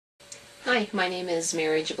Hi, my name is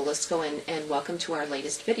Mary Jabalisco and welcome to our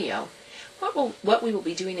latest video. What we will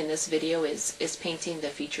be doing in this video is painting the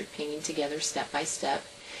featured painting together step by step.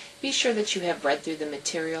 Be sure that you have read through the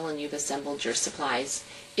material and you've assembled your supplies.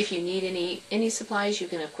 If you need any supplies, you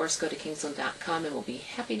can of course go to kingsland.com and we'll be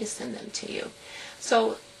happy to send them to you.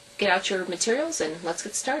 So get out your materials and let's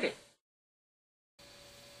get started.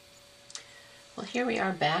 Well, here we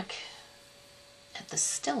are back at the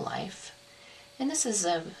still life. And this is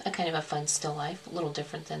a kind of a fun still life, a little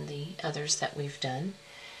different than the others that we've done.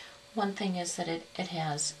 One thing is that it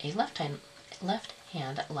has a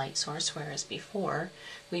left-hand light source, whereas before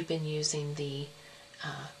we've been using the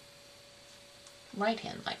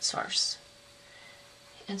right-hand light source.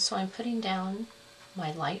 And so I'm putting down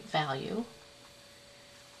my light value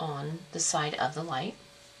on the side of the light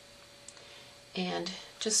and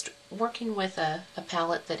just working with a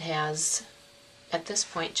palette that has, at this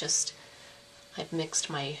point, I've mixed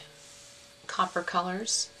my copper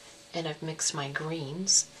colors and I've mixed my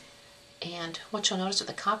greens, and what you'll notice with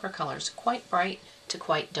the copper colors, quite bright to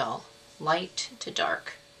quite dull, light to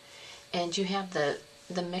dark, and you have the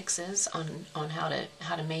mixes on how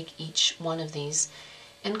to make each one of these.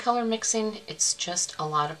 And color mixing, it's just a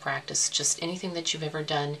lot of practice. Just anything that you've ever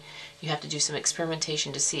done, you have to do some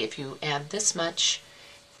experimentation to see if you add this much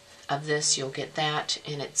of this, you'll get that,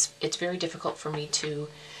 and it's very difficult for me to,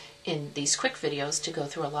 in these quick videos, to go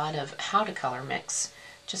through a lot of how to color mix,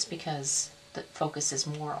 just because the focus is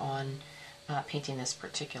more on painting this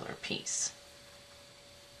particular piece.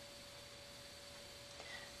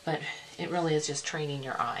 But it really is just training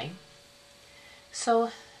your eye.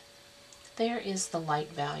 So there is the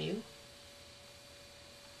light value.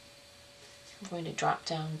 I'm going to drop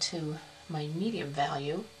down to my medium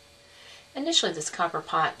value. Initially this copper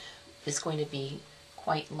pot is going to be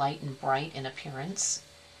quite light and bright in appearance.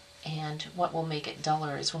 And what will make it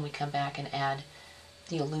duller is when we come back and add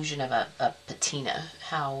the illusion of a patina,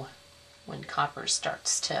 how when copper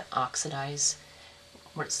starts to oxidize,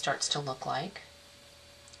 what it starts to look like.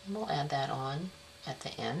 And we'll add that on at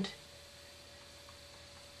the end.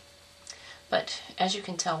 But as you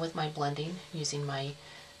can tell with my blending, using my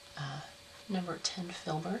number 10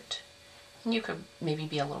 filbert, and you could maybe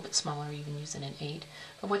be a little bit smaller, even using an 8,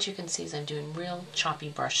 but what you can see is I'm doing real choppy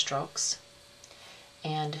brush strokes.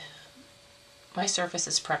 And my surface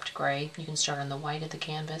is prepped gray. You can start on the white of the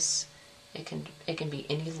canvas. It can be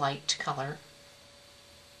any light color.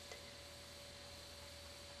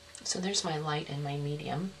 So there's my light and my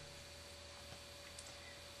medium.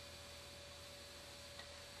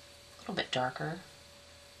 A little bit darker.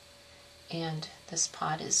 And this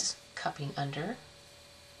pot is cupping under.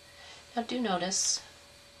 Now do notice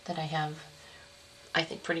that I have, I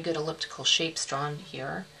think, pretty good elliptical shapes drawn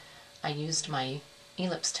here. I used my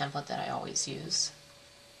ellipse template that I always use.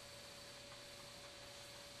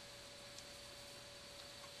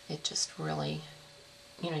 It just really,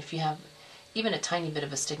 if you have even a tiny bit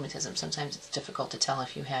of astigmatism, sometimes it's difficult to tell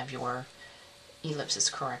if you have your ellipses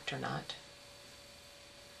correct or not.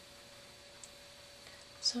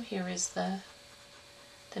 So here is the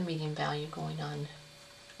medium value going on,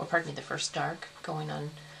 or pardon me, the first dark going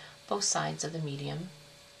on both sides of the medium.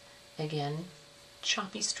 Again,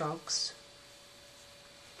 choppy strokes.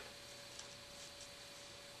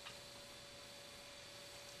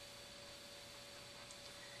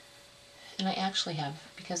 And I actually have,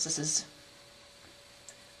 because this is,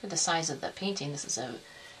 for the size of the painting, this is a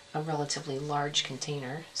relatively large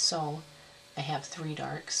container, so I have 3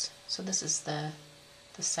 darks. So this is the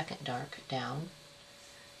second dark down.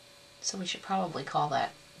 So we should probably call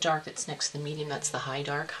that dark that's next to the medium, that's the high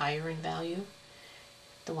dark, higher in value.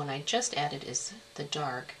 The one I just added is the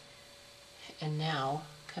dark, and now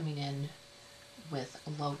coming in with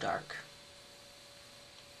low dark.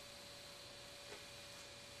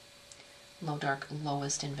 Low dark,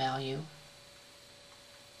 lowest in value.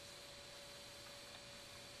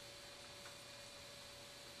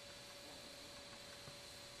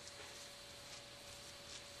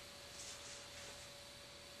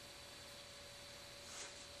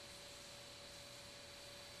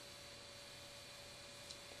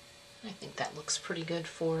 I think that looks pretty good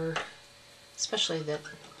for, especially that,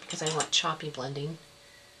 because I want choppy blending.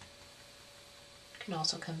 Can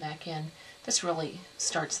also come back in. This really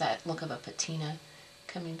starts that look of a patina,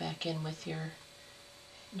 coming back in with your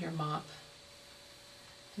mop.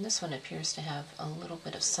 And this one appears to have a little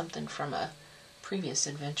bit of something from a previous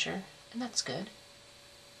adventure, and that's good.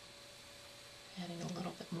 Adding a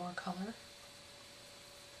little bit more color.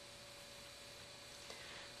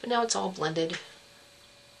 But now it's all blended,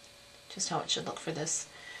 just how it should look for this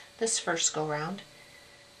first go round.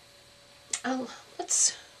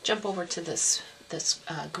 Let's jump over to this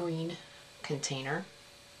green container.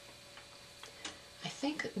 I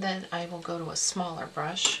think that I will go to a smaller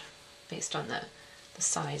brush based on the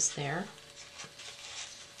size there.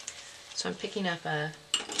 So I'm picking up a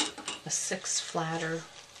 6 flat, or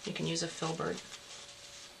you can use a filbert.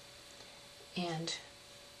 And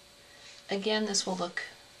again, this will look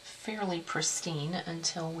fairly pristine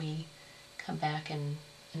until we come back and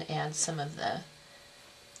add some of the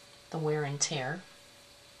wear and tear.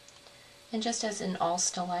 And just as in all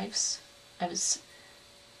still lifes, I was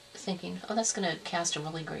thinking, oh, that's going to cast a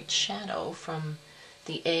really great shadow from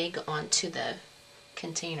the egg onto the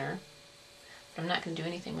container. But I'm not going to do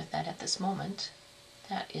anything with that at this moment.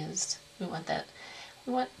 That is, we want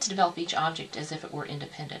to develop each object as if it were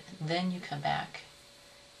independent. Then you come back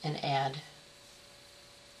and add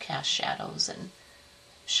cast shadows and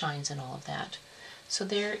shines and all of that. So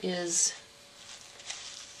there is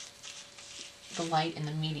the light in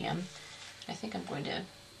the medium. I think I'm going to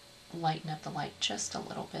lighten up the light just a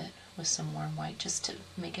little bit with some warm white just to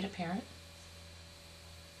make it apparent.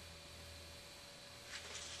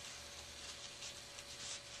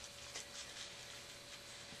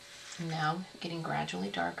 Now getting gradually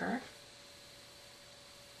darker.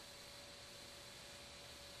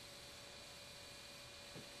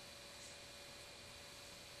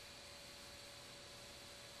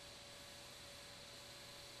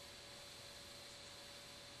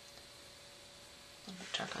 A little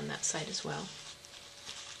bit dark on that side as well.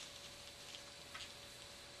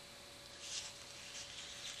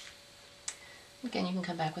 Again, you can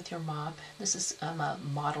come back with your mop. This is a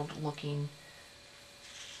mottled looking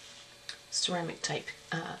ceramic type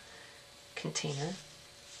container.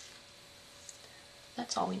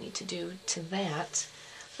 That's all we need to do to that.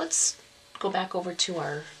 Let's go back over to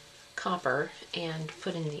our copper and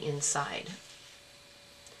put in the inside.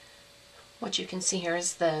 What you can see here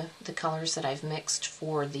is the colors that I've mixed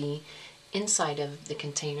for the inside of the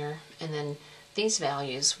container, and then these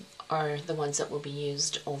values are the ones that will be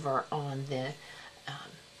used over on the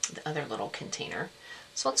other little container.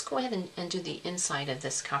 So let's go ahead and do the inside of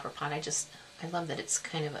this copper pot. I love that it's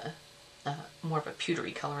kind of a more of a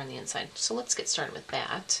pewtery color on the inside. So let's get started with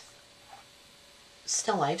that.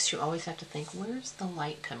 Still lifes, you always have to think, where's the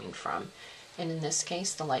light coming from? And in this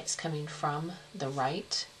case, the light's coming from the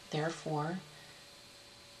right. Therefore,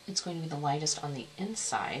 it's going to be the lightest on the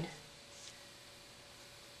inside.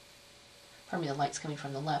 Pardon me, the light's coming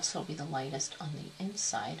from the left, so it'll be the lightest on the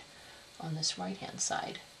inside on this right-hand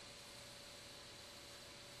side.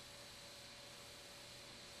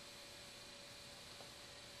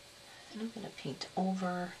 And I'm going to paint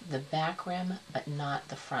over the back rim, but not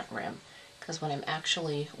the front rim, because what I'm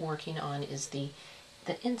actually working on is the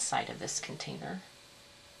inside of this container.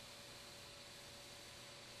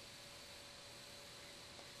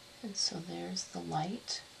 And so there's the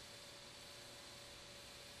light,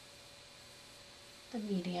 the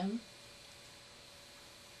medium,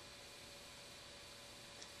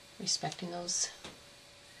 respecting those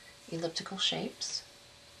elliptical shapes.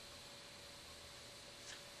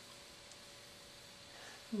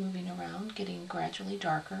 Moving around, getting gradually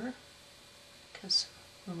darker, because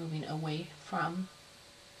we're moving away from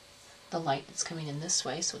the light that's coming in this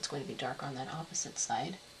way, so it's going to be darker on that opposite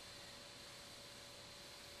side.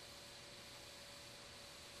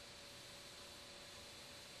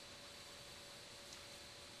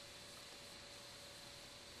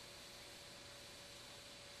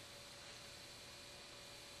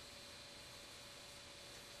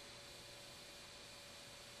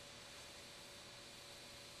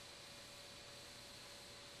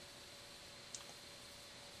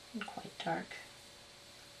 And quite dark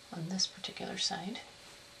on this particular side.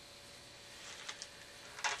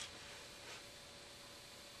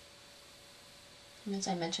 And as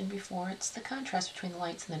I mentioned before, it's the contrast between the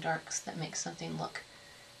lights and the darks that makes something look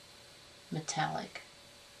metallic.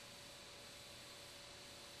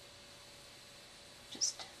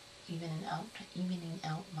 Just evening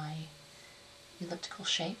out my elliptical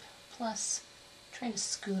shape, plus trying to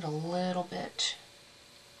scoot a little bit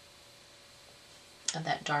of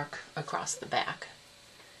that dark across the back,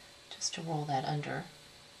 just to roll that under.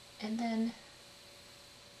 And then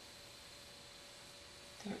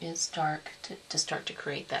there is dark to start to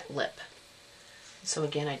create that lip. So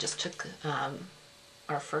again, I just took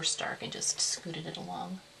our first dark and just scooted it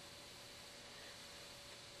along.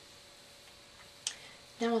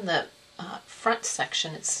 Now in the front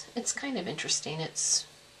section, it's kind of interesting. It's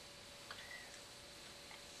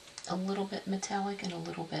a little bit metallic and a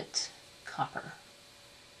little bit copper.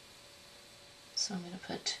 So I'm going to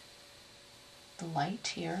put the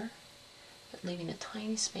light here, but leaving a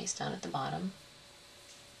tiny space down at the bottom.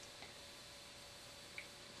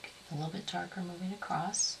 a little bit darker moving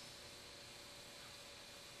across.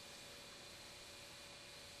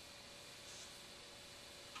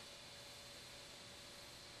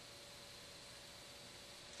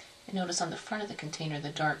 And notice on the front of the container, the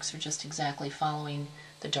darks are just exactly following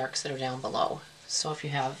the darks that are down below. So if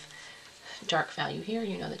you have dark value here,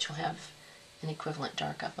 you know that you'll have an equivalent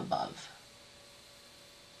dark up above.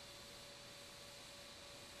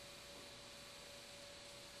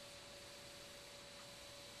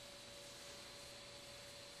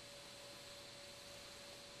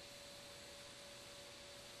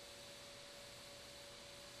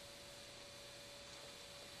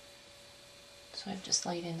 So I've just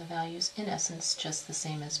laid in the values, in essence, just the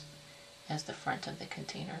same as the front of the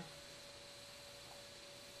container.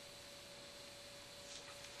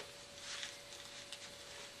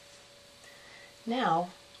 Now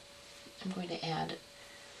I'm going to add,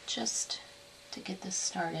 just to get this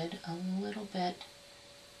started, a little bit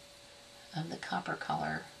of the copper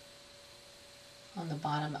color on the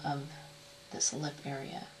bottom of this lip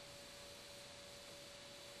area.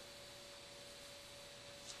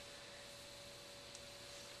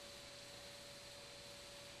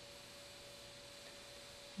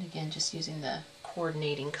 And again, just using the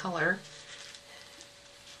coordinating color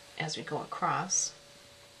as we go across.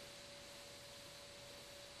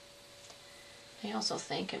 I also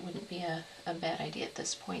think it wouldn't be a bad idea at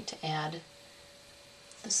this point to add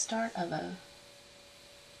the start of the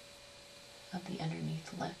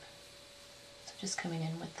underneath lip. So just coming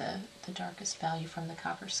in with the darkest value from the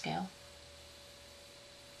copper scale.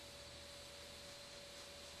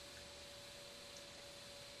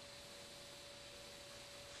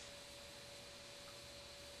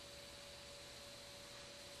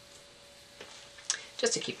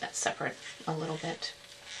 Just to keep that separate a little bit.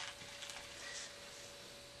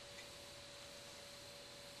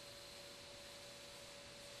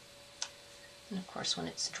 And of course, when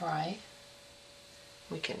it's dry,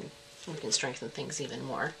 we can strengthen things even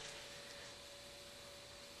more.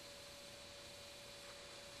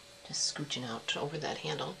 Just scooching out over that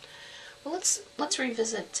handle. Well, let's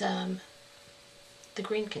revisit the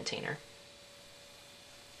green container.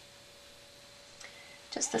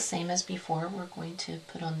 Just the same as before, we're going to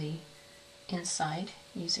put on the inside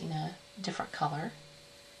using a different color.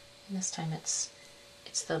 And this time it's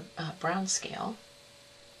the brown scale.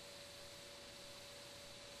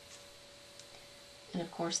 And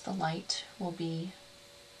of course the light will be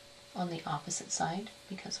on the opposite side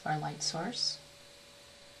because of our light source.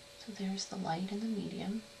 So there's the light and the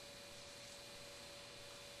medium.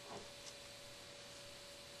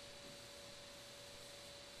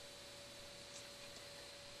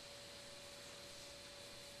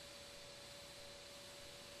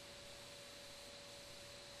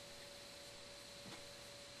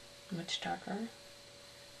 Much darker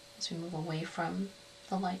as we move away from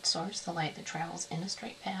the light source, the light that travels in a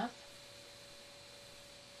straight path.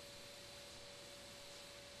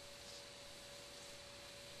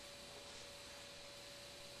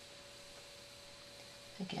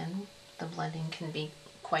 Again, the blending can be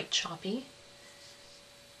quite choppy.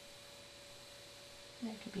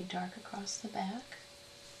 And it could be dark across the back.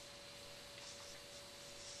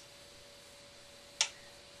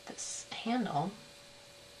 This handle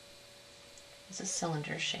is a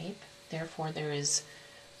cylinder shape, therefore there is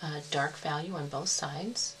a dark value on both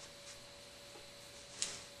sides.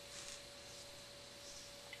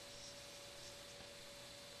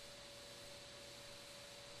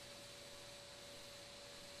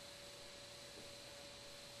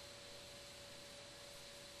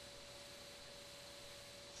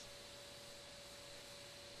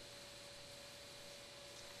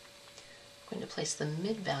 I'm going to place the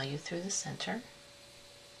mid value through the center.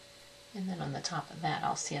 And then on the top of that,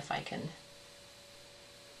 I'll see if I can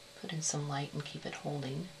put in some light and keep it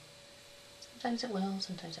holding. Sometimes it will,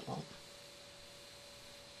 sometimes it won't.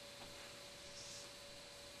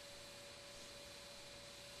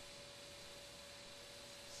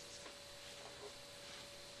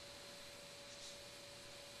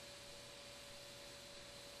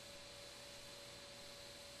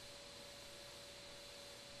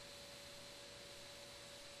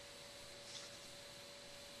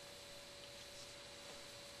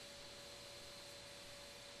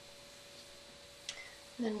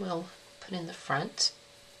 And then we'll put in the front.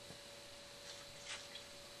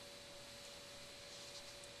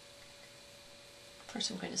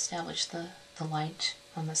 First I'm going to establish the light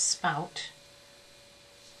on the spout.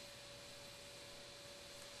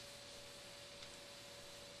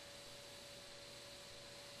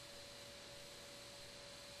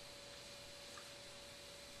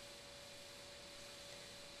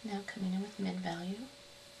 Now coming in with mid value.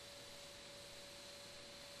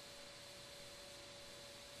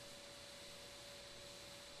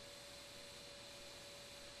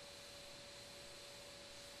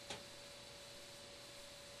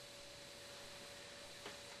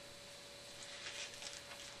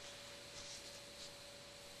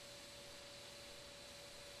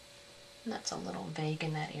 And that's a little vague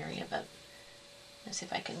in that area, but let's see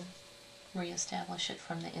if I can reestablish it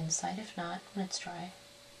from the inside. If not, when it's dry.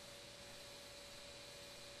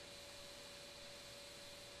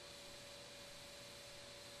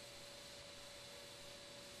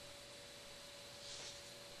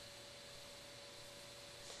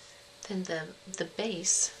 Then the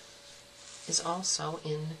base is also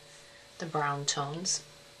in the brown tones.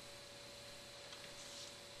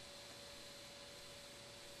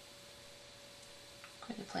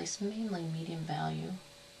 I'm going to place mainly medium value.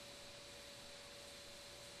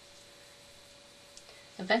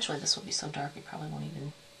 Eventually this will be so dark you probably won't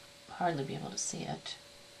even hardly be able to see it.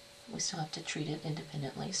 We still have to treat it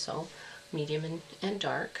independently, so medium and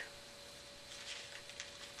dark.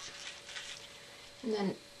 And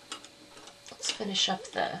then let's finish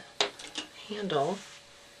up the handle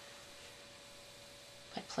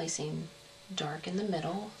by placing dark in the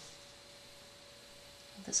middle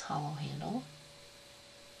of this hollow handle.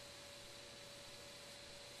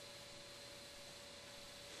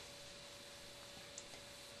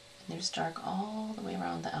 And there's dark all the way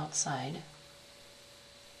around the outside.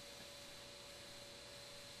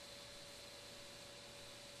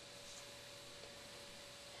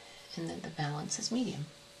 And then the balance is medium.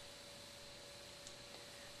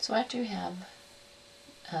 So after you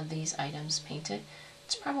have these items painted,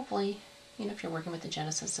 it's probably, if you're working with the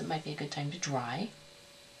Genesis, it might be a good time to dry.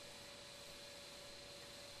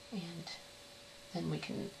 And then we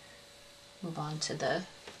can move on to the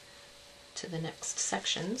next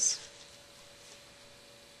sections.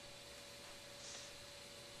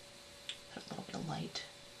 Put a little bit of light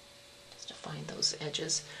just to find those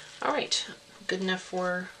edges. All right, good enough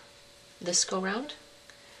for this go round.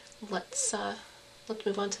 Let's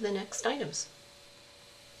move on to the next items.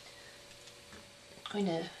 I'm going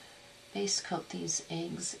to base coat these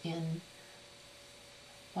eggs in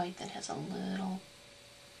white that has a little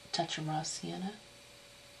touch of raw sienna.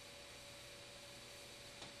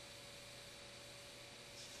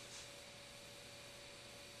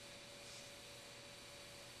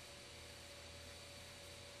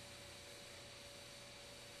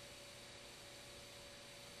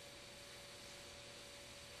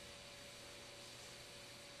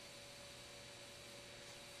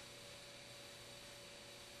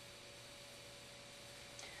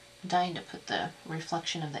 I'm dying to put the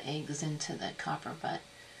reflection of the eggs into the copper, but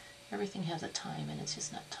everything has a time and it's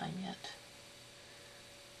just not time yet.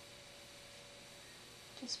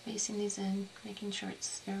 Just basing these in, making sure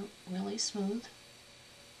they're really smooth.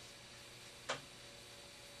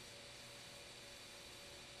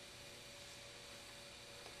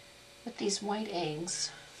 With these white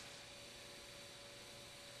eggs,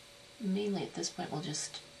 mainly at this point we'll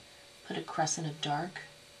just put a crescent of dark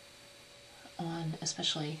on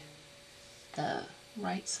especially the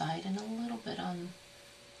right side and a little bit on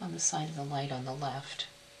the side of the light on the left.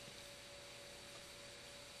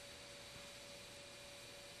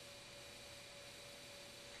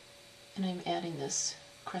 And I'm adding this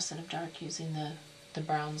crescent of dark using the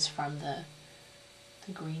browns from the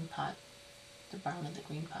green pot, the brown of the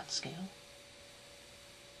green pot scale.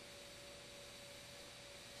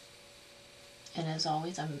 And as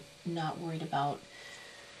always, I'm not worried about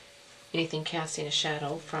anything casting a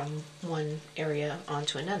shadow from one area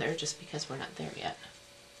onto another just because we're not there yet.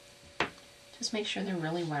 Just make sure they're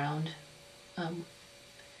really round.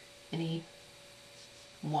 Any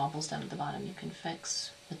wobbles down at the bottom you can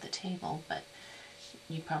fix with the table, but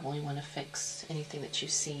you probably want to fix anything that you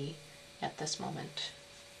see at this moment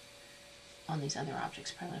on these other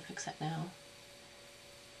objects. Probably want to fix that now.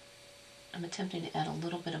 I'm attempting to add a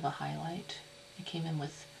little bit of a highlight. I came in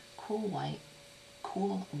with cool white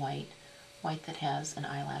that has an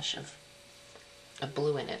eyelash of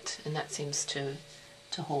blue in it, and that seems to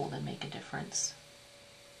hold and make a difference.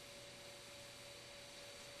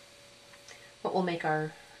 What will make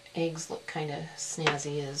our eggs look kind of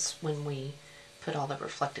snazzy is when we put all the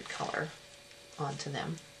reflected color onto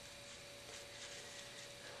them.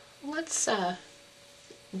 Let's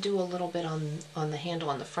do a little bit on the handle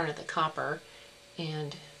on the front of the copper,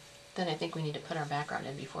 and then I think we need to put our background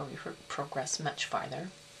in before we progress much farther.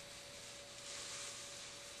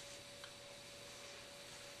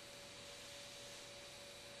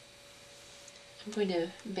 I'm going to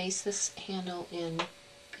base this handle in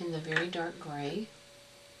the very dark gray.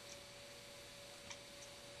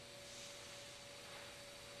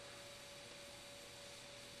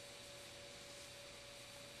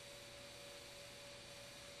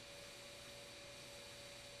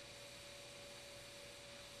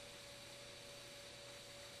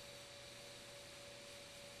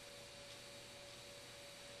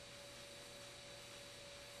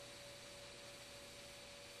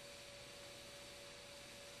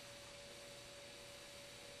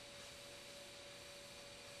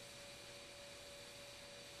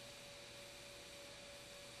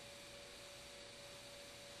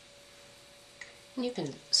 And you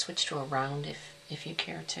can switch to a round if you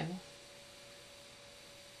care to.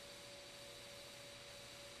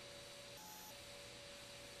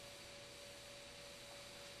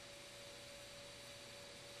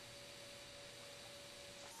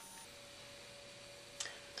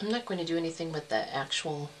 I'm not going to do anything with the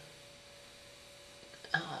actual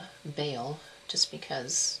veil, just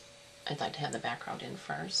because I'd like to have the background in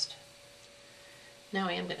first. Now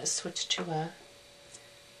I am going to switch to a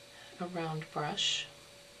round brush.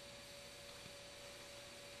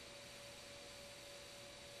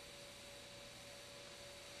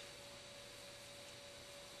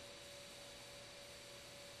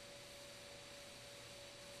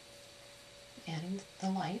 Adding the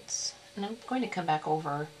lights, and I'm going to come back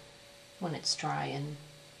over when it's dry and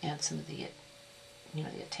add some of the, the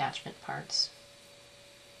attachment parts.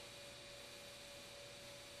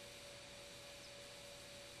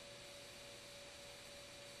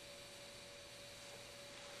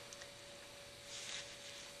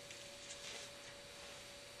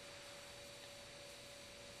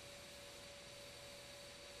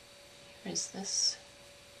 Here is this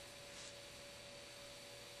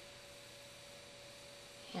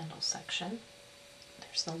handle section.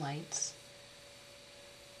 There's the lights.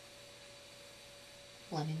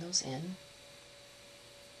 Blending those in.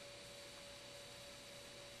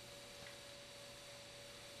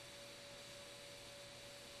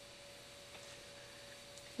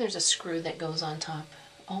 There's a screw that goes on top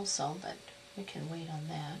also, but we can wait on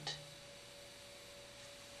that.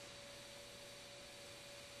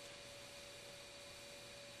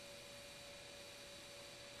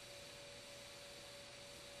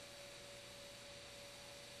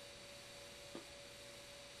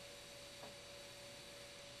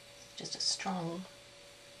 Just a strong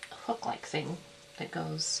hook-like thing that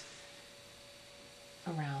goes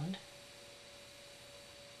around.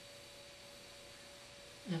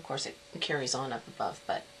 And of course it carries on up above,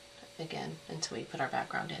 but again, until we put our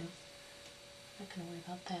background in, I'm not going to worry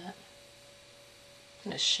about that. I'm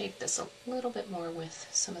going to shape this a little bit more with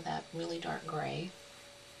some of that really dark gray.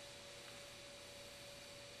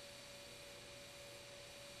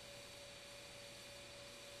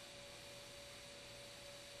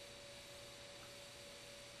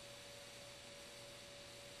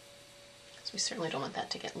 We certainly don't want that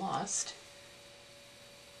to get lost.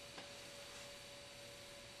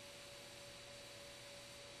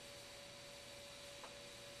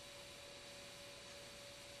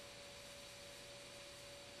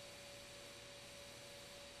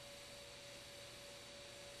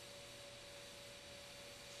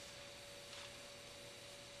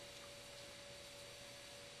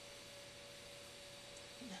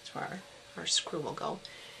 That's where our screw will go.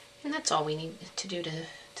 And that's all we need to do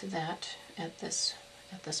to that at this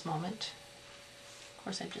moment. Of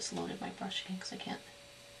course, I've just loaded my brush again because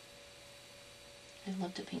I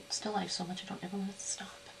love to paint still life so much I don't ever want it to stop.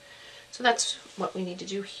 So that's what we need to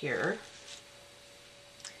do here.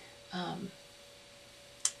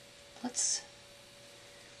 Let's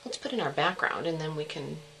put in our background and then we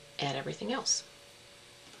can add everything else.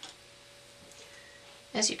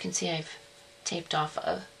 As you can see, I've taped off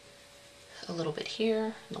a little bit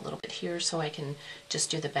here and a little bit here so I can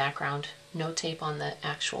just do the background, no tape on the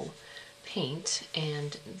actual paint,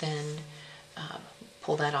 and then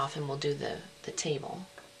pull that off and we'll do the table.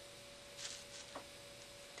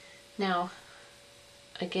 Now,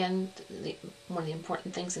 again, one of the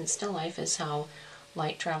important things in still life is how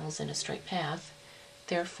light travels in a straight path.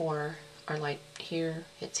 Therefore, our light here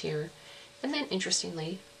hits here, and then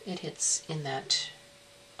interestingly, it hits in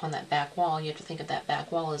on that back wall. You have to think of that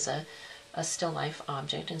back wall as a still life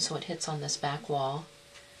object, and so it hits on this back wall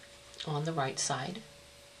on the right side,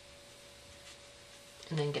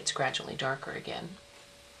 and then gets gradually darker again.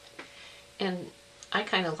 And I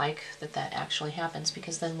kind of like that actually happens,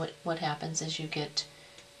 because then what happens is you get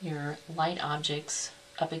your light objects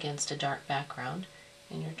up against a dark background,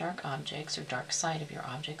 and your dark objects, or dark side of your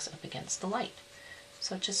objects, up against the light.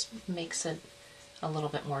 So it just makes it a little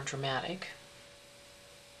bit more dramatic.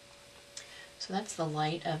 So that's the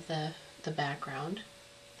light of the background.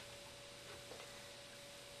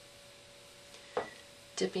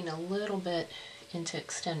 Dipping a little bit into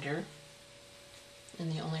extender,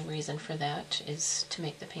 and the only reason for that is to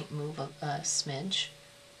make the paint move a smidge.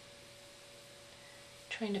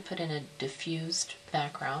 Trying to put in a diffused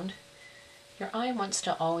background. Your eye wants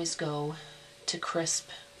to always go to crisp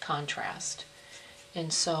contrast,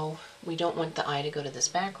 and so we don't want the eye to go to this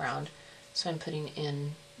background, so I'm putting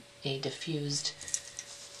in a diffused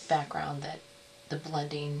background that the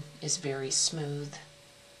blending is very smooth.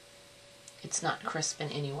 It's not crisp in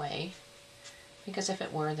any way. because if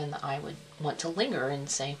it were, then the eye would want to linger and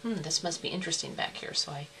say, this must be interesting back here,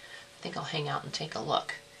 so I think I'll hang out and take a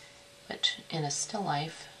look. But in a still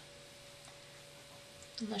life,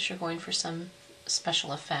 unless you're going for some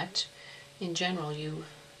special effect, in general you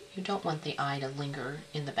don't want the eye to linger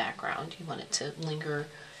in the background. You want it to linger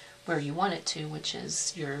where you want it to, which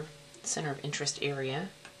is your center of interest area.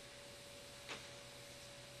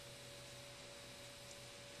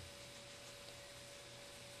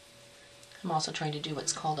 I'm also trying to do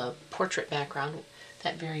what's called a portrait background,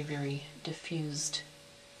 that very, very diffused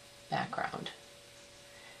background.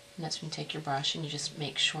 And that's when you take your brush and you just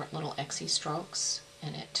make short little Xy strokes,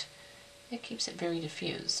 and it keeps it very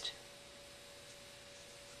diffused.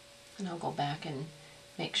 And I'll go back and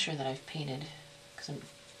make sure that I've painted, because I'm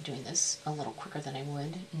doing this a little quicker than I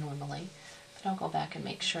would normally, but I'll go back and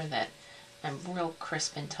make sure that I'm real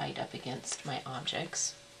crisp and tight up against my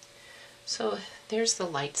objects. So there's the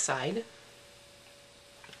light side.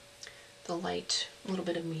 The light, a little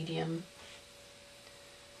bit of medium.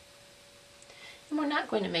 And we're not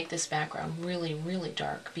going to make this background really, really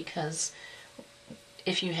dark, because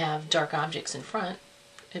if you have dark objects in front,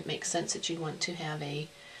 it makes sense that you'd want to have a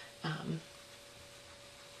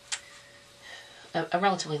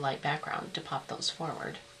relatively light background to pop those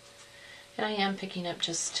forward. And I am picking up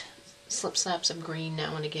just slip slaps of green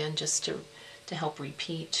now and again, just to help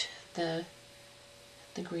repeat the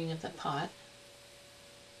green of the pot.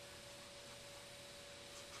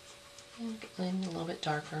 And get in a little bit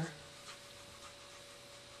darker.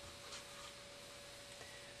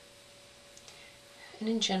 And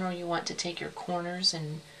in general, you want to take your corners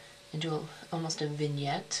and do almost a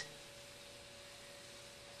vignette,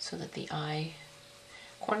 so that the eye,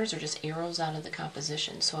 corners are just arrows out of the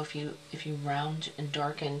composition. So if you round and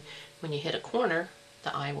darken when you hit a corner,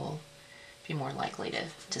 the eye will be more likely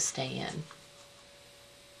to stay in.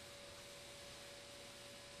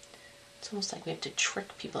 It's almost like we have to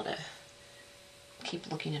trick people to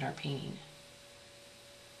keep looking at our painting.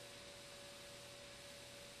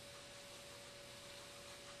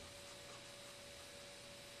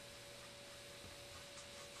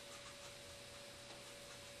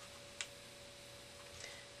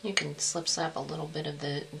 You can slip slap a little bit of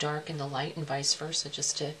the dark and the light and vice versa,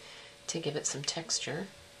 just to give it some texture.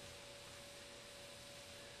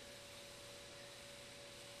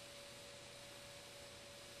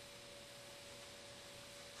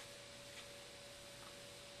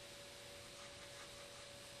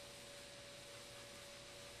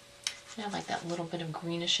 I like that little bit of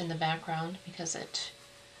greenish in the background because it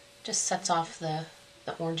just sets off the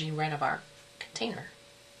orangey red of our container.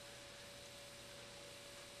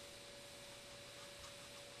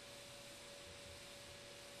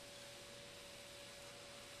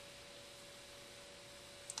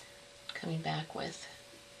 Coming back with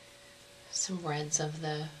some reds of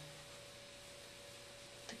the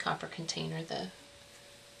copper container, the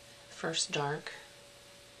first dark.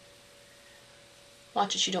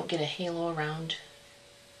 Watch that you don't get a halo around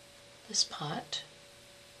this pot.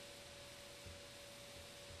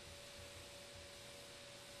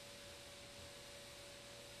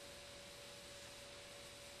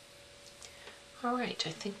 Alright,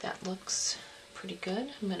 I think that looks pretty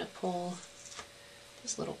good. I'm going to pull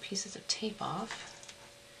these little pieces of tape off,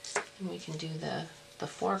 and we can do the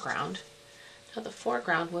foreground. Now the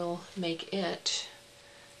foreground will make it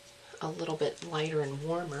a little bit lighter and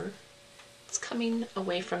warmer. It's coming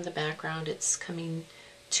away from the background, it's coming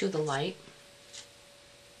to the light.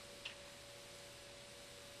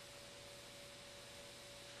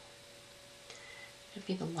 It'll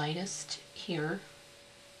be the lightest here,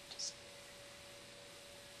 just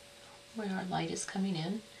where our light is coming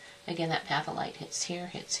in. Again, that path of light hits here,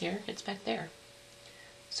 hits back there.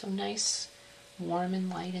 So nice, warm and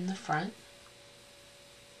light in the front.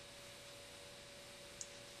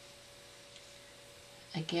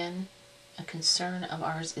 Again, a concern of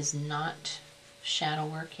ours is not shadow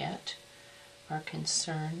work yet. Our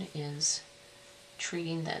concern is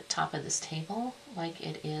treating the top of this table like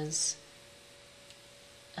it is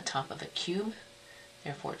a top of a cube.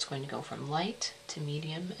 Therefore, it's going to go from light to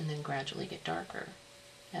medium and then gradually get darker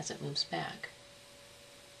as it moves back.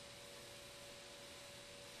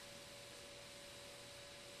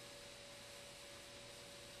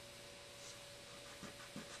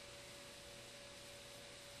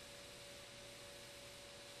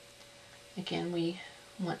 Again, we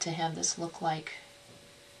want to have this look like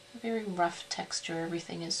a very rough texture.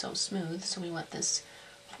 Everything is so smooth, so we want this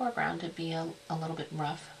foreground to be a little bit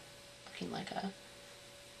rough, looking like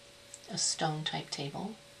a stone type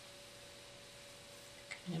table.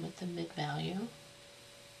 Coming in with the mid value.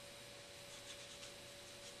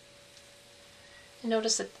 And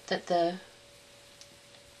notice that the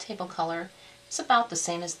table color is about the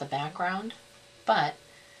same as the background, but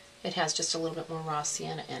it has just a little bit more raw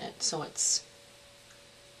sienna in it, so it's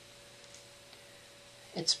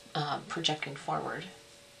projecting forward.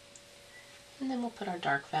 And then we'll put our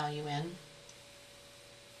dark value in.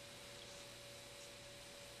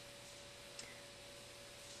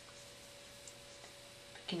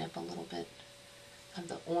 Picking up a little bit of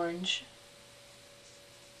the orange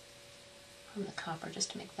from the copper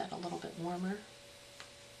just to make that a little bit warmer.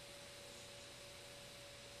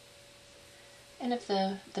 And if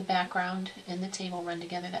the background and the table run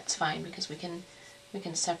together, that's fine, because we can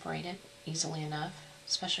separate it easily enough,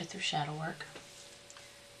 especially through shadow work.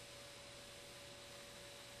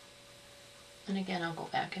 And again, I'll go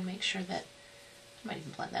back and make sure that, I might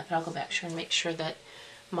even blend that, but I'll go back and make sure that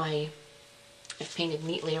I've painted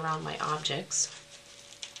neatly around my objects.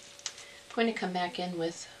 I'm going to come back in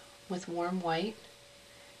with warm white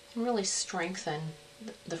and really strengthen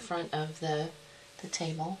the front of the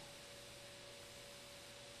table.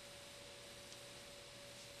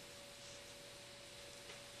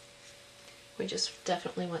 We just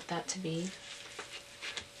definitely want that to be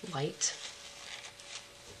light.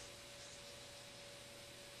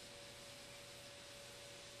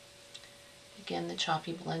 Again, the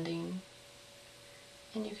choppy blending,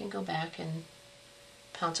 and you can go back and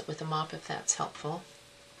pounce it with a mop if that's helpful.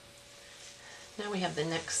 Now we have the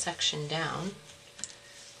next section down.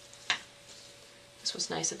 This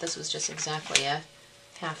was nice that this was just exactly a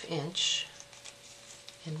 ½ inch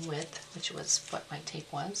in width, which was what my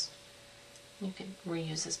tape was. You can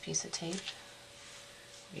reuse this piece of tape.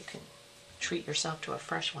 You can treat yourself to a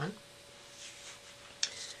fresh one.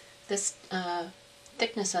 This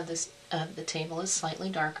thickness of the table is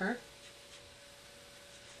slightly darker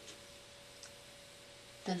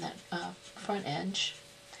than that front edge,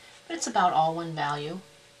 but it's about all one value,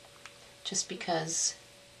 just because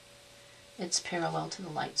it's parallel to the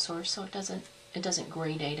light source, so it doesn't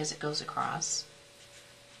gradate as it goes across.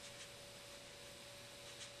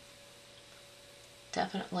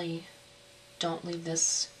 Definitely don't leave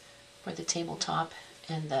this where the tabletop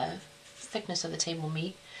and the thickness of the table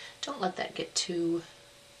meet. Don't let that get too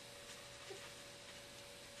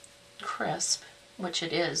crisp, which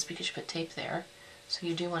it is because you put tape there, so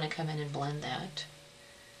you do want to come in and blend that.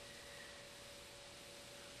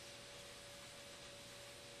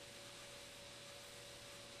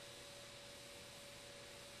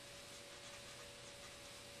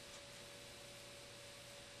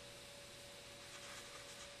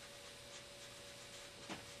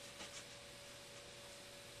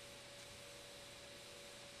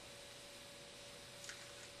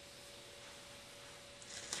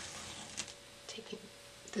 Taking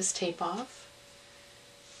this tape off,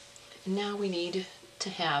 and now we need to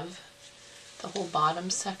have the whole bottom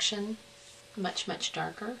section much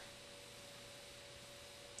darker,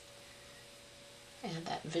 and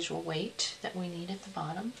that visual weight that we need at the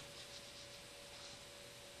bottom.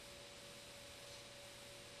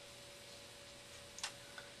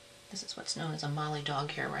 This is what's known as a Molly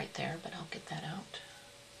dog hair right there, but I'll get that out.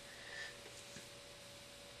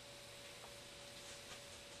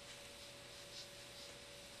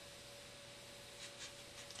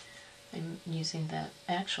 I'm using the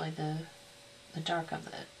dark of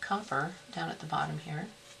the copper down at the bottom here.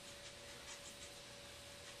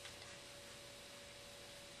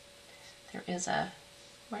 There is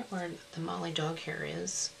right where the Molly dog hair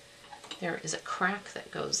is, there is a crack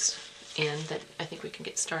that goes in that I think we can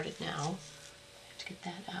get started now. I have to get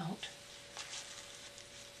that out.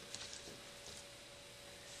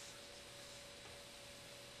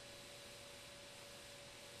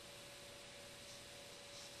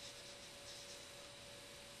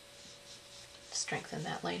 Strengthen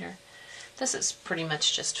that later. This is pretty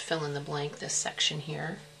much just fill in the blank, this section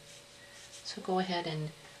here. So go ahead and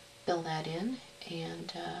fill that in,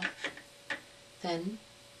 and then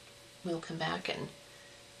we'll come back and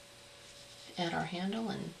add our handle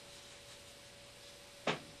and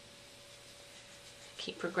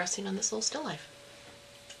keep progressing on this little still life.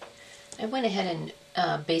 I went ahead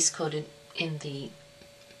and base coated in the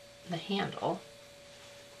handle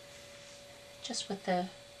just with the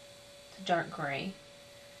dark gray,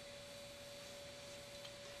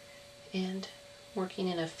 and working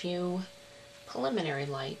in a few preliminary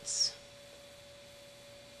lights.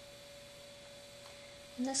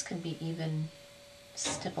 And this can be even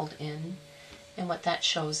stippled in, and what that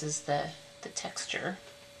shows is the texture.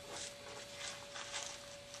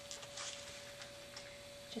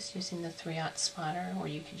 Just using the 3/0 spotter, or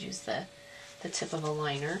you could use the tip of a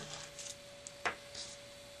liner.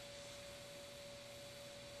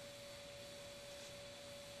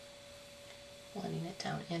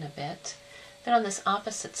 down in a bit. Then on this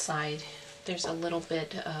opposite side, there's a little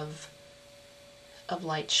bit of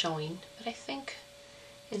light showing, but I think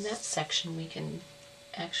in that section we can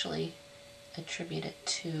actually attribute it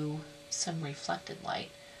to some reflected light.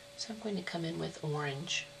 So I'm going to come in with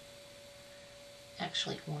orange,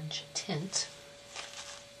 actually orange tint.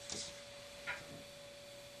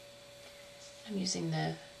 I'm using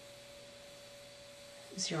the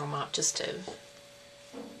Zero Mop just to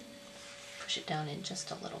push it down in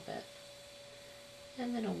just a little bit.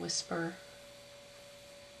 And then a whisper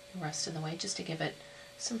the rest of the way just to give it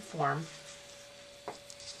some form.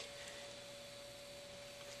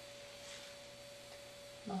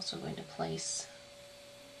 I'm also going to place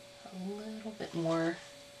a little bit more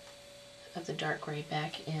of the dark gray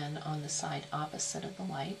back in on the side opposite of the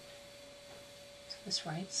light. So this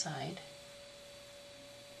right side.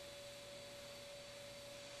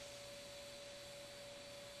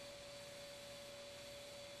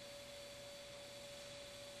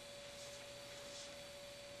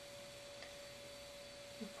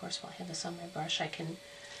 Of course, while I have this on my brush, I can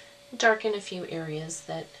darken a few areas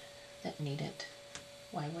that need it.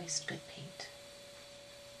 Why waste good paint?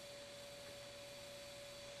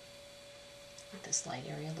 This light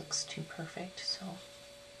area looks too perfect, so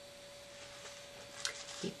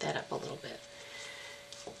beat that up a little bit.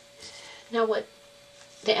 Now what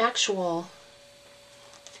the actual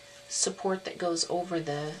support that goes over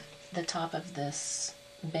the top of this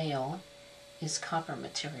bale is copper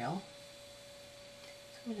material.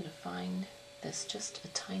 So I'm going to define this just a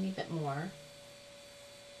tiny bit more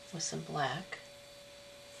with some black.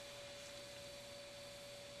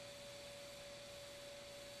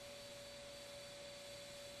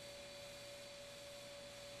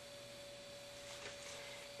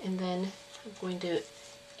 And then I'm going to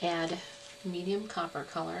add medium copper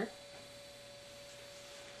color.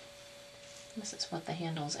 This is what the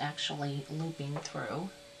handle is actually looping through.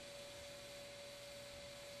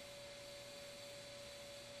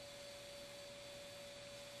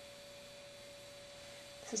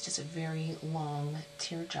 This is just a very long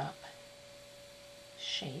teardrop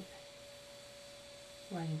shape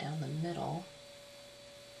running down the middle.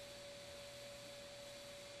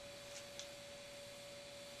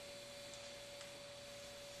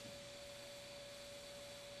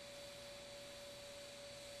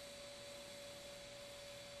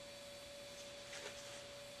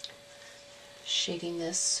 Shading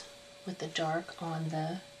this with the dark on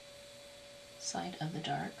the side of the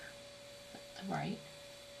dark, the right.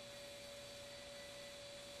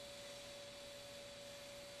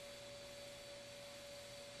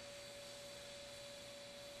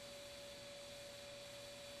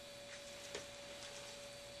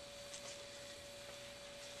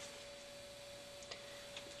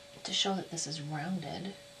 To show that this is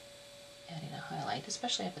rounded, adding a highlight,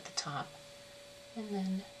 especially up at the top, and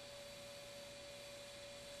then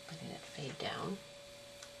letting it fade down.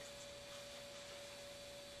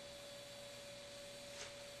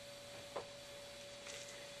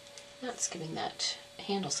 That's giving that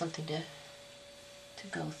handle something to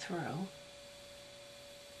go through.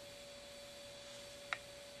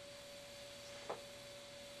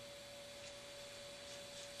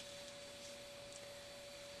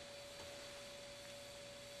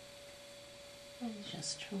 And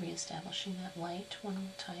just re-establishing that light one more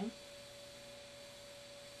time.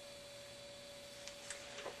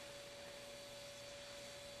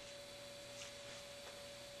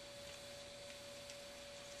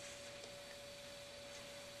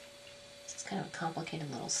 It's kind of a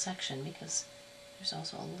complicated little section because there's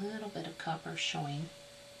also a little bit of copper showing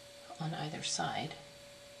on either side.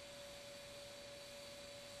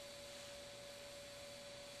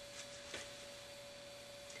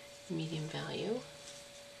 Medium value,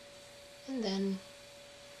 and then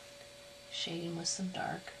shading with some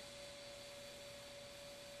dark.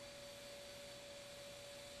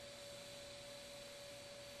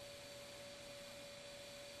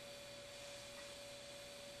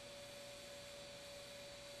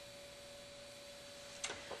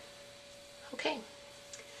 Okay,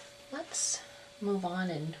 let's move on,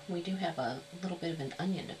 and we do have a little bit of an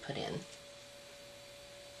onion to put in.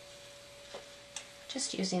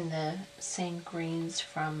 Just using the same greens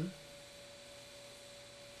from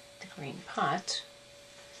the green pot.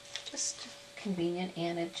 Just convenient,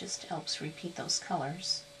 and it just helps repeat those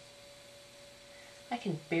colors. I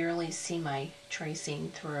can barely see my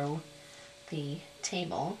tracing through the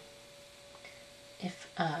table. If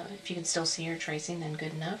you can still see your tracing, then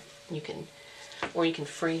good enough. You can, or you can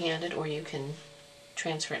freehand it, or you can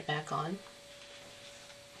transfer it back on.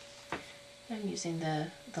 I'm using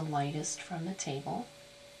the lightest from the table.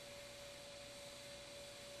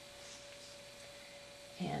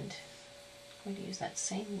 And I'm going to use that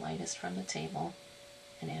same lightest from the table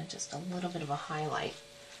and add just a little bit of a highlight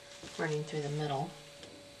running through the middle.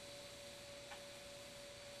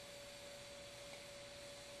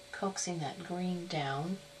 Coaxing that green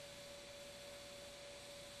down.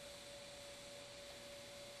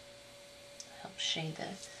 Help shade the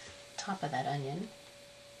top of that onion.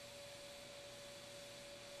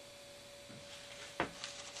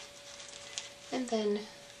 And then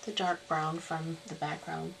the dark brown from the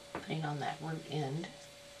background, putting on that root end.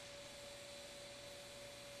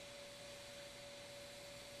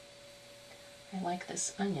 I like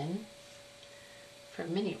this onion for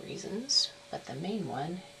many reasons, but the main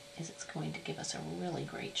one is it's going to give us a really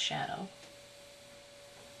great shadow.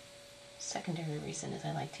 Secondary reason is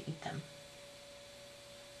I like to eat them.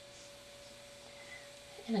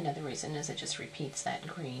 And another reason is it just repeats that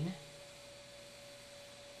green.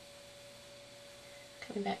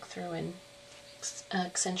 Coming back through and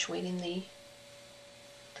accentuating the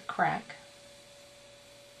crack.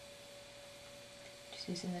 Just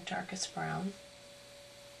using the darkest brown.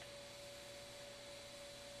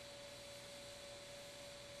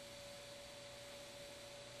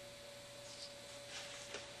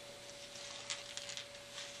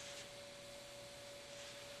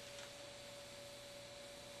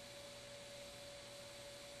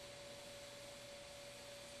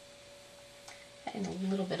 And a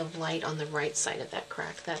little bit of light on the right side of that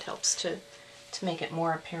crack. That helps to make it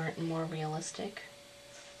more apparent and more realistic.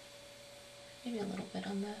 Maybe a little bit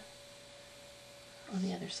on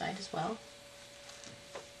the other side as well.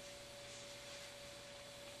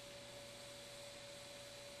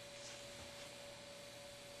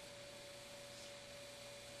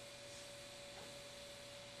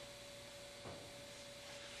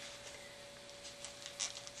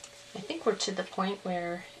 I think we're to the point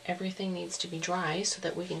where everything needs to be dry so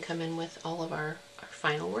that we can come in with all of our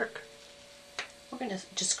final work. We're going to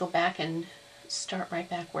just go back and start right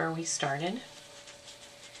back where we started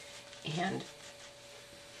and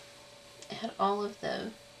add all of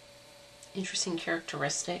the interesting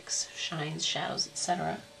characteristics, shines, shadows,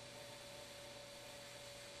 etc.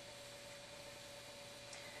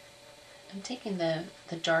 I'm taking the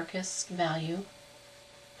darkest value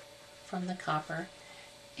from the copper,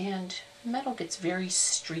 and metal gets very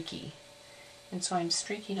streaky, and so I'm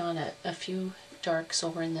streaking on a few darks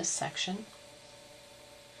over in this section,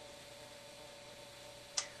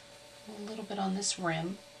 a little bit on this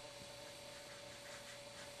rim.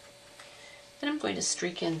 Then I'm going to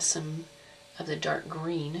streak in some of the dark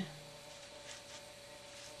green,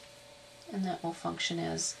 and that will function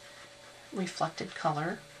as reflected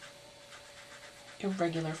color,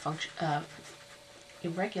 irregular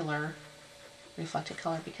reflected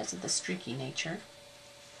color because of the streaky nature.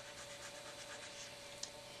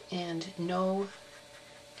 And no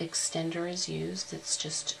extender is used. It's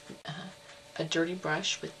just a dirty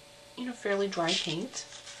brush with fairly dry paint.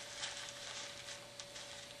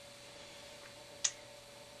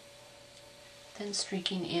 Then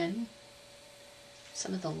streaking in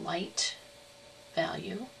some of the light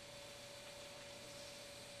value.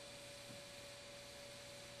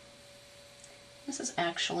 This is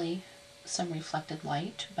actually some reflected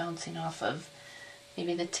light bouncing off of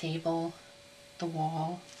maybe the table, the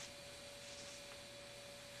wall,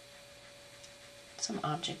 some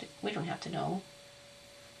object. We don't have to know.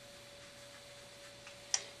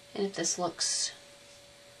 And if this looks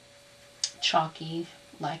chalky,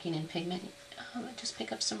 lacking in pigment, just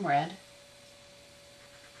pick up some red.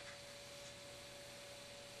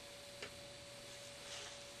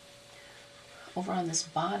 Over on this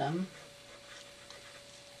bottom,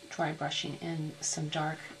 dry brushing in some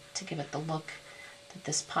dark to give it the look that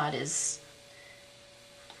this pot is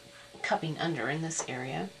cupping under in this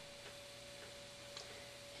area.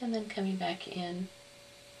 And then coming back in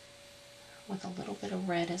with a little bit of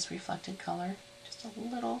red as reflected color, just a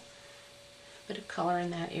little bit of color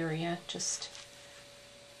in that area just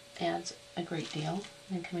adds a great deal.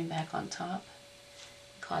 And then coming back on top,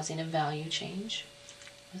 causing a value change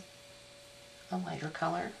with a lighter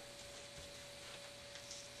color.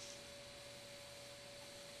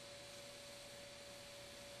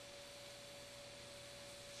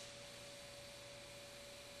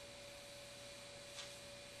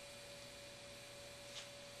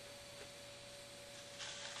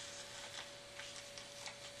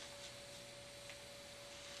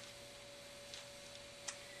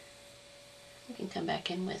 We can come back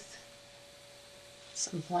in with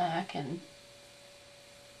some black and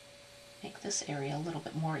make this area a little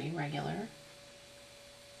bit more irregular.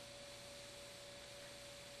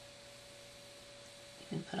 You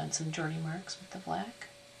can put on some dirty marks with the black.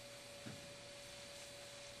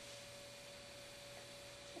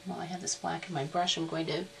 while I have this black in my brush, I'm going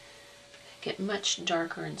to get much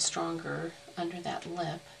darker and stronger under that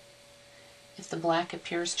lip. If the black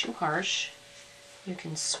appears too harsh, you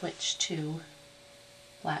can switch to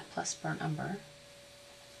black plus burnt umber.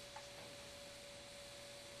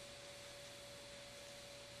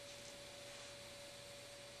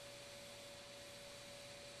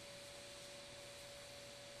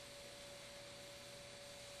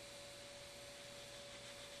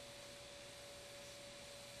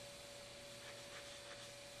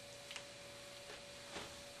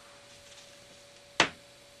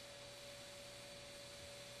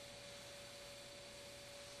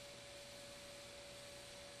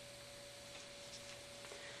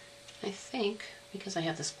 I think, because I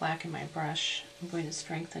have this black in my brush, I'm going to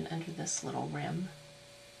strengthen under this little rim.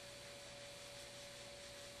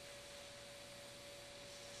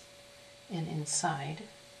 And inside.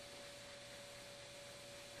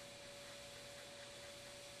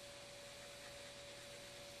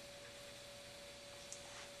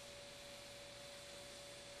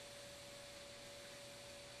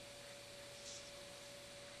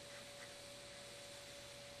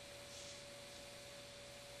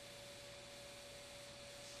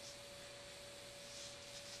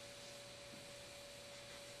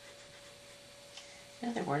 In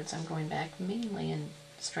other words, I'm going back mainly and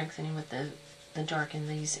strengthening with the dark in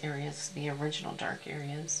these areas, the original dark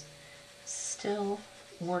areas. Still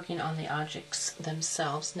working on the objects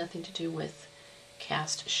themselves, nothing to do with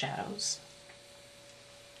cast shadows.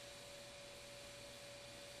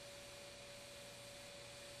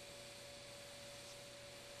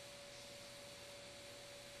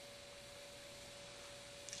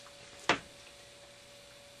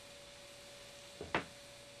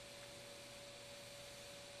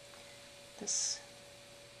 This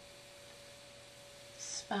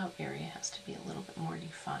spout area has to be a little bit more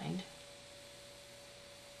defined.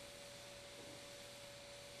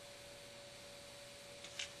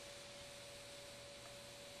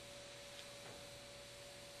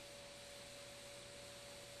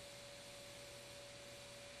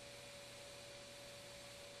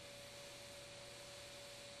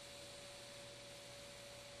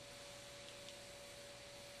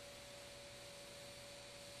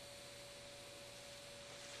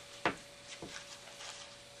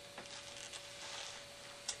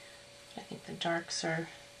 I think the darks are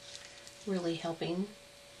really helping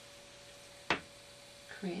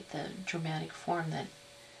create the dramatic form that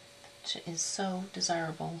is so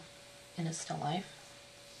desirable in a still life.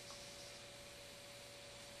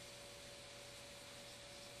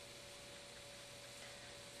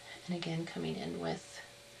 And again, coming in with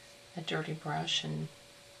a dirty brush and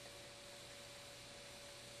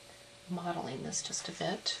modeling this just a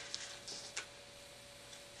bit.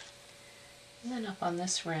 And then up on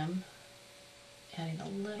this rim, adding a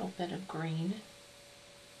little bit of green.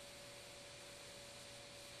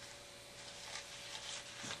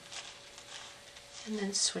 And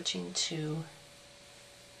then switching to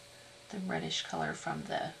the reddish color from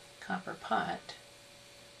the copper pot.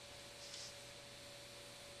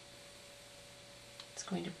 It's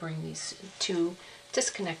going to bring these two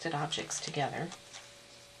disconnected objects together.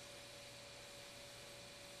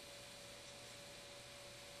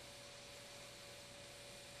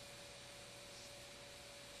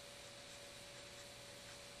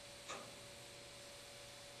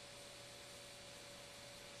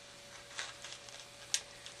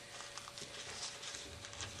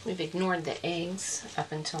 We've ignored the eggs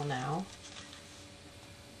up until now.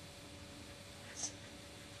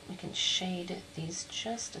 We can shade these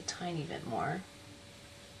just a tiny bit more,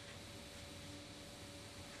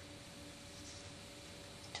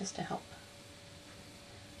 just to help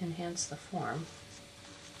enhance the form.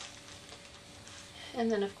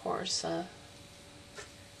 And then of course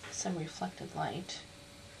some reflected light,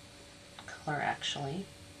 color actually,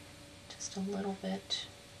 just a little bit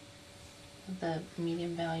of the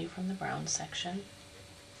medium value from the brown section.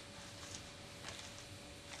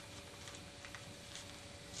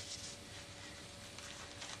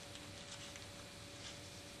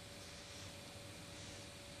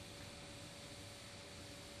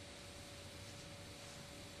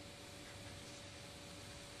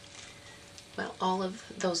 Well, all of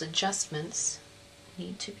those adjustments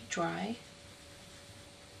need to be dry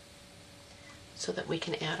so that we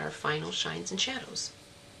can add our final shines and shadows.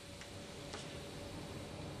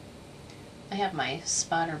 I have my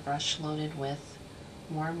spotter brush loaded with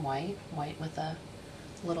warm white, white with a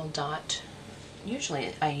little dot.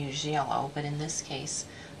 Usually I use yellow, but in this case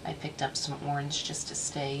I picked up some orange just to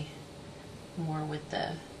stay more with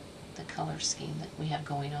the color scheme that we have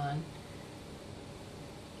going on.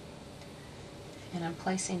 And I'm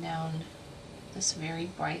placing down this very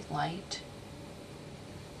bright light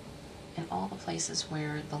in all the places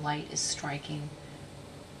where the light is striking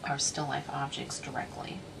our still life objects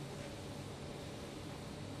directly.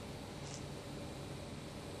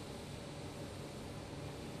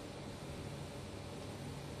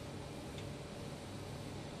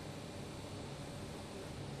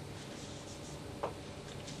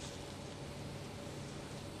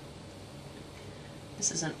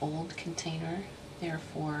 This is an old container,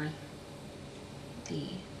 therefore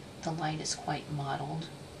the light is quite mottled.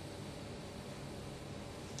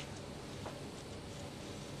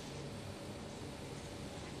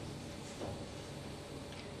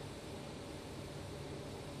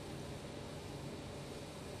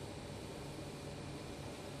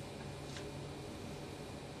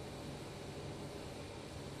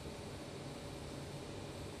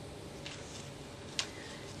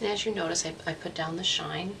 And as you notice, I put down the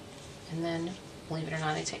shine, and then, believe it or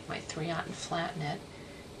not, I take my 3/0 and flatten it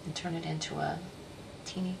and turn it into a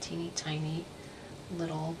teeny tiny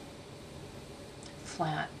little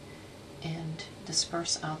flat and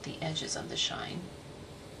disperse out the edges of the shine.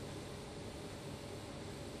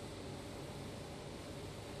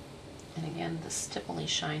 And again, the stipply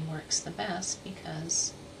shine works the best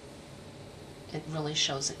because it really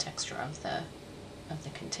shows the texture of the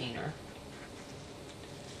container.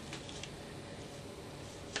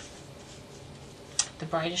 The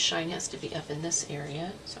brightest shine has to be up in this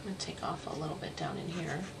area, so I'm going to take off a little bit down in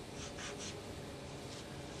here.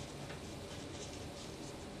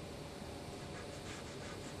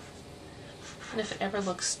 And if it ever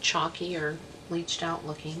looks chalky or bleached out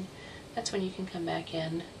looking, that's when you can come back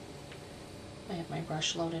in. I have my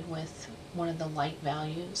brush loaded with one of the light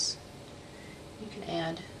values. You can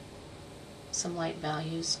add some light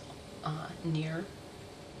values near,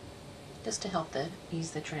 just to help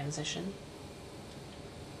ease the transition.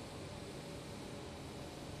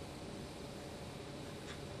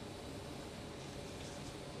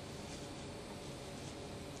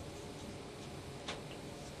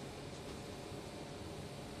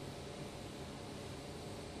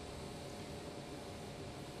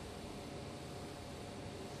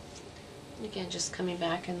 Again, just coming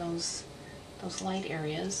back in those light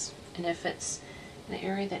areas, and if it's an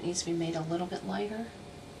area that needs to be made a little bit lighter,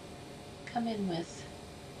 come in with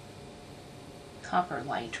copper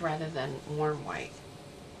light rather than warm white.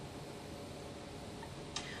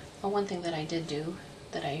 Well, one thing that I did do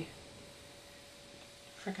that I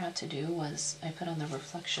forgot to do was I put on the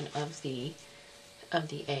reflection of the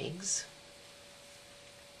eggs.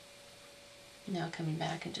 Now coming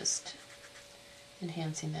back and just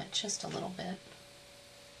enhancing that just a little bit.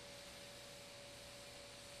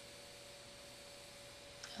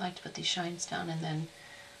 I like to put these shines down and then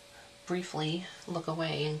briefly look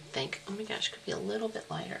away and think, oh my gosh, it could be a little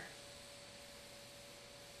bit lighter.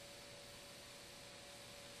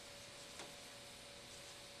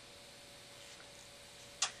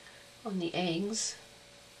 On the eggs,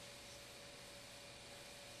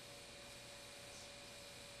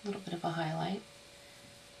 a little bit of a highlight.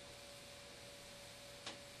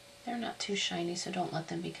 They're not too shiny, so don't let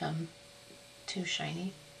them become too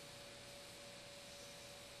shiny.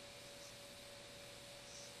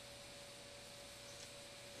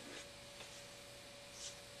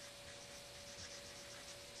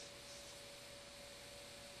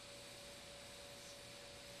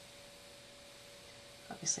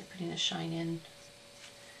 Obviously putting a shine in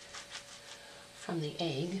from the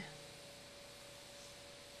egg.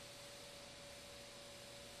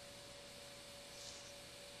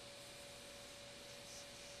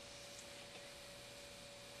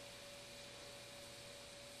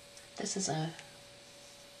 This is a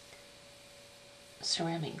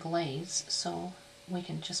ceramic glaze, so we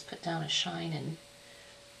can just put down a shine and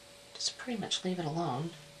just pretty much leave it alone,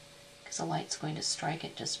 because the light's going to strike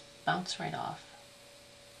it, just bounce right off.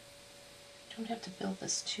 Don't have to build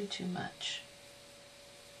this too much.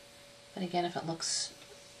 But again, if it looks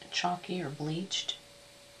chalky or bleached,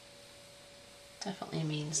 definitely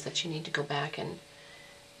means that you need to go back and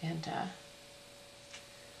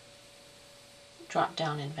drop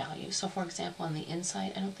down in value. So for example, on the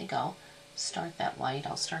inside, I don't think I'll start that light.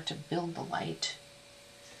 I'll start to build the light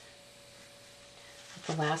with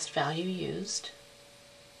the last value used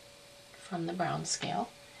from the brown scale.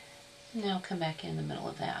 And now come back in the middle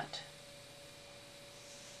of that.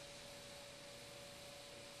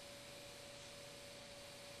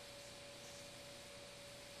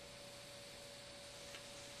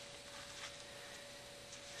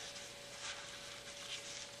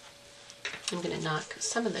 I'm going to knock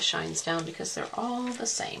some of the shines down because they're all the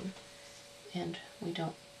same, and we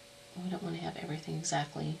don't We don't want to have everything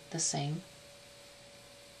exactly the same.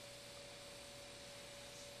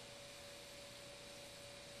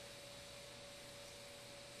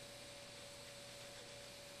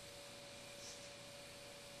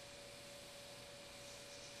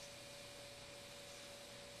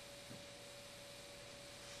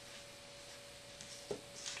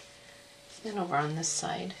 Then over on this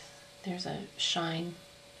side, there's a shine.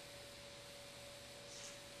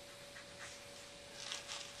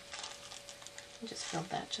 Just build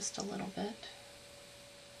that just a little bit.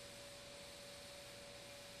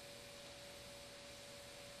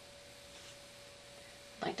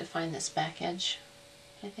 I'd like to find this back edge.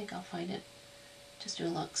 I think I'll find it. Just do a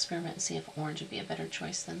little experiment and see if orange would be a better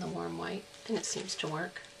choice than the warm white, and it seems to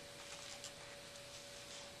work.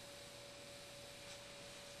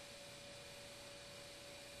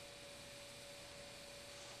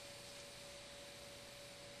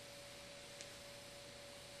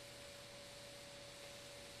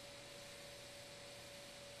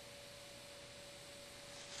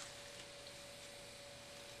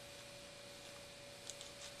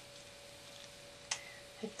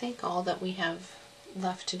 I think all that we have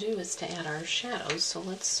left to do is to add our shadows, so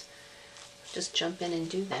let's just jump in and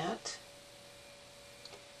do that.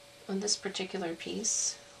 On this particular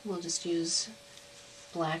piece, we'll just use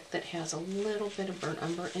black that has a little bit of burnt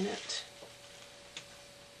umber in it.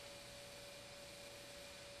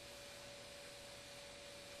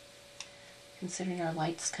 Considering our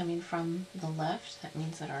light's coming from the left, that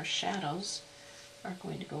means that our shadows are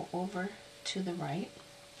going to go over to the right.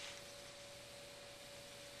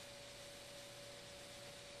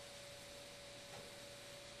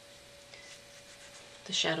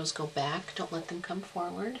 The shadows go back, don't let them come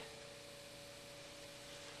forward.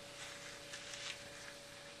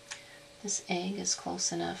 This egg is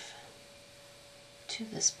close enough to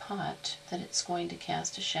this pot that it's going to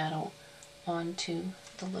cast a shadow onto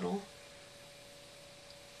the little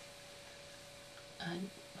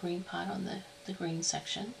green pot on the green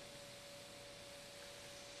section.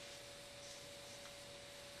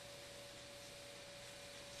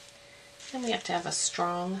 Then we have to have a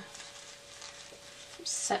strong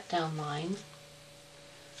set down line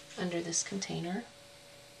under this container.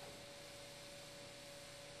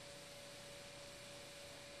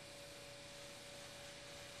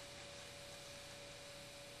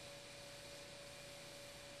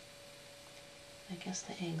 I guess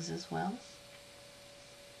the eggs as well.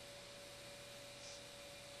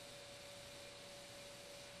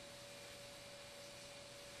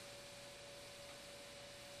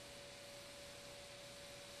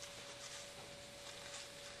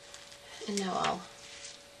 And now I'll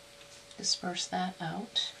disperse that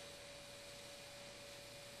out.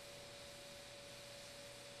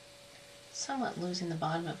 Somewhat losing the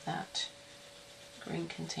bottom of that green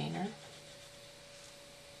container.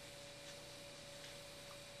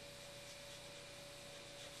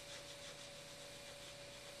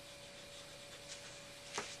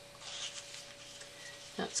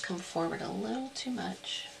 Now it's come forward a little too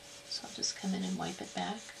much, so I'll just come in and wipe it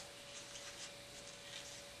back.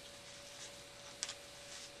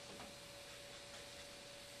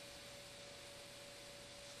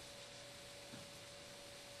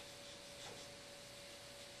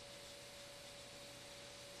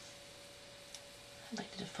 I'd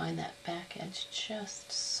like to define that back edge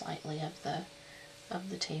just slightly of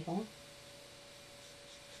the table.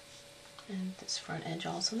 And this front edge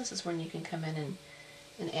also. This is when you can come in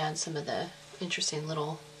and add some of the interesting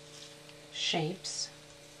little shapes.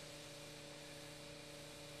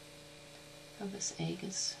 So this egg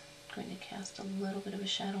is going to cast a little bit of a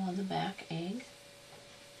shadow on the back egg.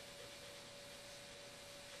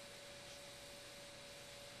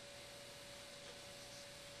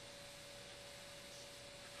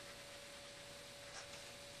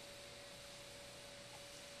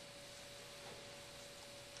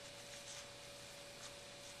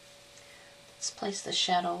 Let's place the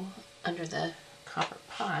shadow under the copper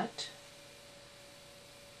pot.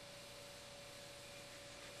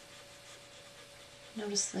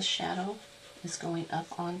 Notice the shadow is going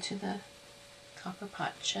up onto the copper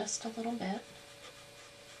pot just a little bit,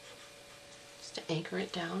 just to anchor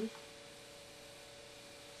it down.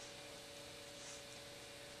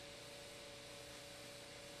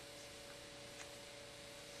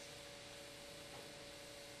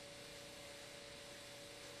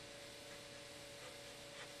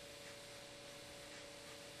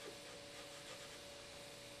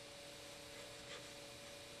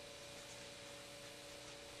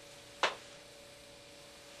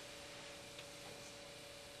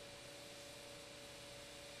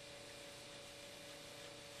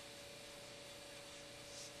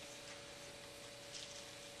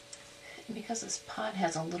 And because this pot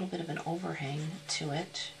has a little bit of an overhang to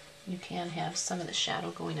it, you can have some of the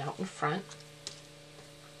shadow going out in front.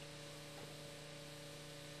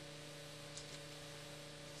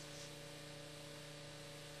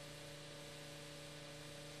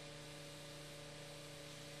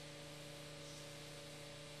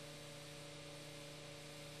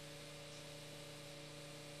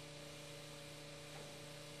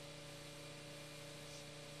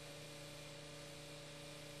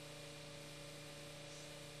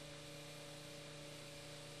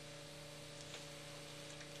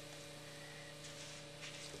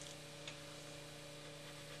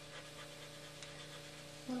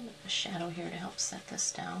 A little bit of a shadow here to help set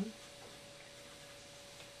this down.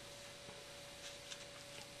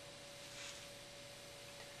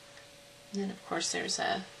 And then of course there's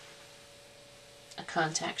a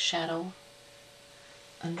contact shadow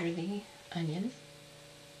under the onion.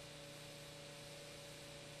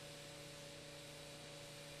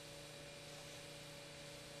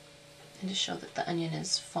 And to show that the onion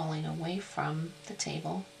is falling away from the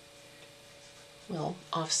table, we'll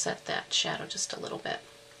offset that shadow just a little bit.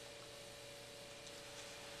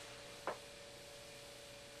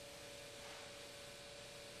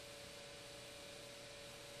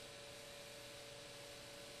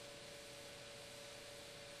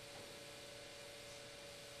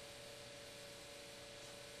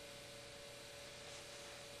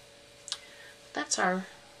 That's our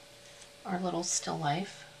little still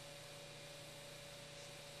life.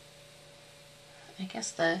 I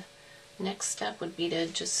guess the next step would be to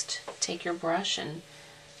just take your brush and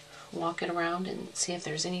walk it around and see if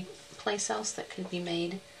there's any place else that could be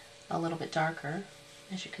made a little bit darker.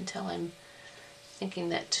 As you can tell, I'm thinking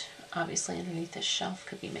that obviously underneath this shelf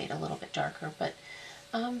could be made a little bit darker, but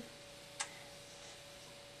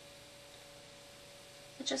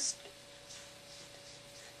just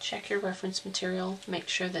check your reference material, make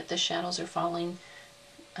sure that the shadows are falling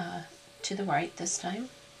to the right this time.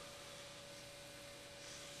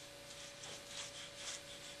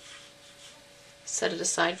 Set it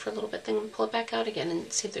aside for a little bit, then pull it back out again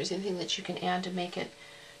and see if there's anything that you can add to make it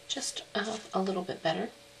just a little bit better.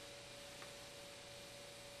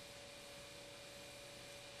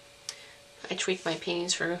 I tweak my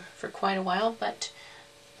paintings for quite a while, but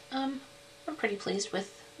I'm pretty pleased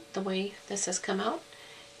with the way this has come out.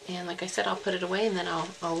 And like I said, I'll put it away and then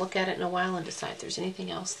I'll look at it in a while and decide if there's anything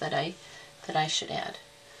else that I should add.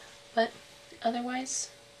 But otherwise,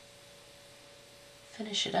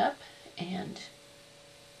 finish it up and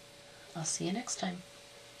I'll see you next time.